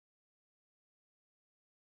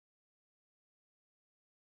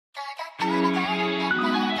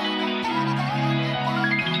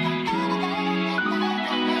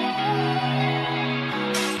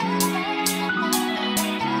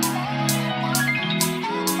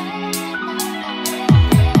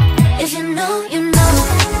know, you know.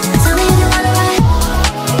 Tell me if you wanna ride.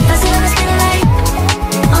 Pass it on the speed light.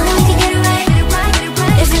 Only we can get it right.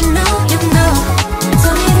 If you know, you know.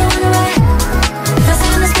 Tell me if you wanna ride. Pass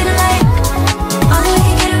it on the speed light. Only we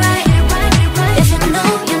can get it right. If you know,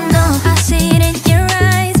 you know. I see it in your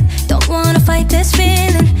eyes. Don't wanna fight this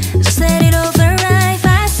feeling. Just let it override.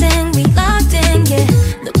 Fast and we locked in, yeah.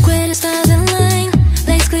 Look where the stars align.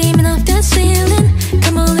 Lights gleaming off the ceiling.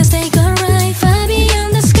 Come on, let's take a ride. Far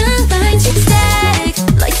beyond the skylines. It's static.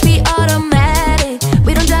 Lights be automatic.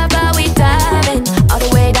 We don't drive, but we diving. All the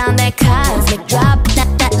way down that cosmic drop.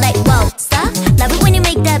 That like, whoa, stop. Love it when you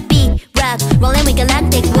make that beat rock. Rolling with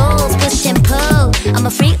galactic rules. Push and pull. I'm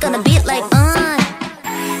a freak on a beat like,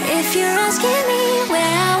 If you're asking me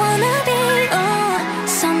where I wanna be,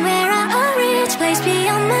 somewhere out of reach, place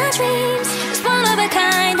beyond my dreams. It's one of a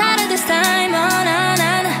kind, out of this time, nah, nah.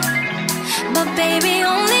 But baby,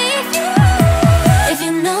 only if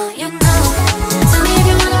you know, you know. Tell me if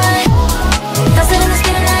you wanna ride. Pass it on the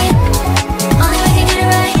speed light. Only we can get it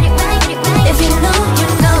right. If you know, you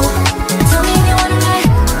know. Tell me if you wanna ride.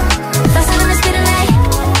 Pass it on the speed light.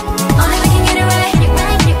 Only we can get it right.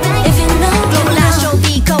 If you know, Global astro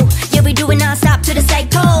deco. Yeah, we do it non-stop to the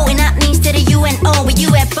psycho. And that means to the UNO, we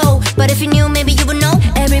UFO. But if you knew, maybe you would know.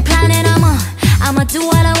 every planet I'm on, I'ma do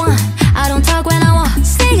what I want. I don't talk when I want.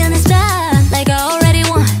 Stay on this path like I already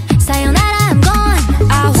won. Sayonara, I'm gone.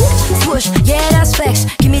 Ah, whoop, swoosh, yeah, that's facts.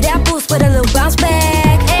 Give me that boost with a little bounce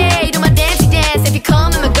back. Hey, do my dancey dance. If you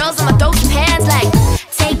come and my girls on my dope pants like.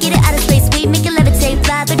 Take it out of space, we make it levitate.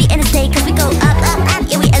 Fly through the interstate, cause we go up,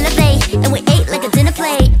 yeah, we elevate. And we ate like a dinner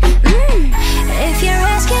plate. If you're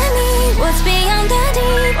asking me what's beyond the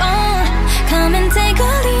deep, come and take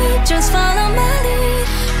a lead. Just follow my lead.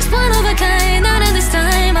 It's one of a kind, out of this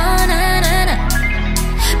time, nah.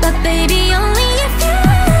 But baby,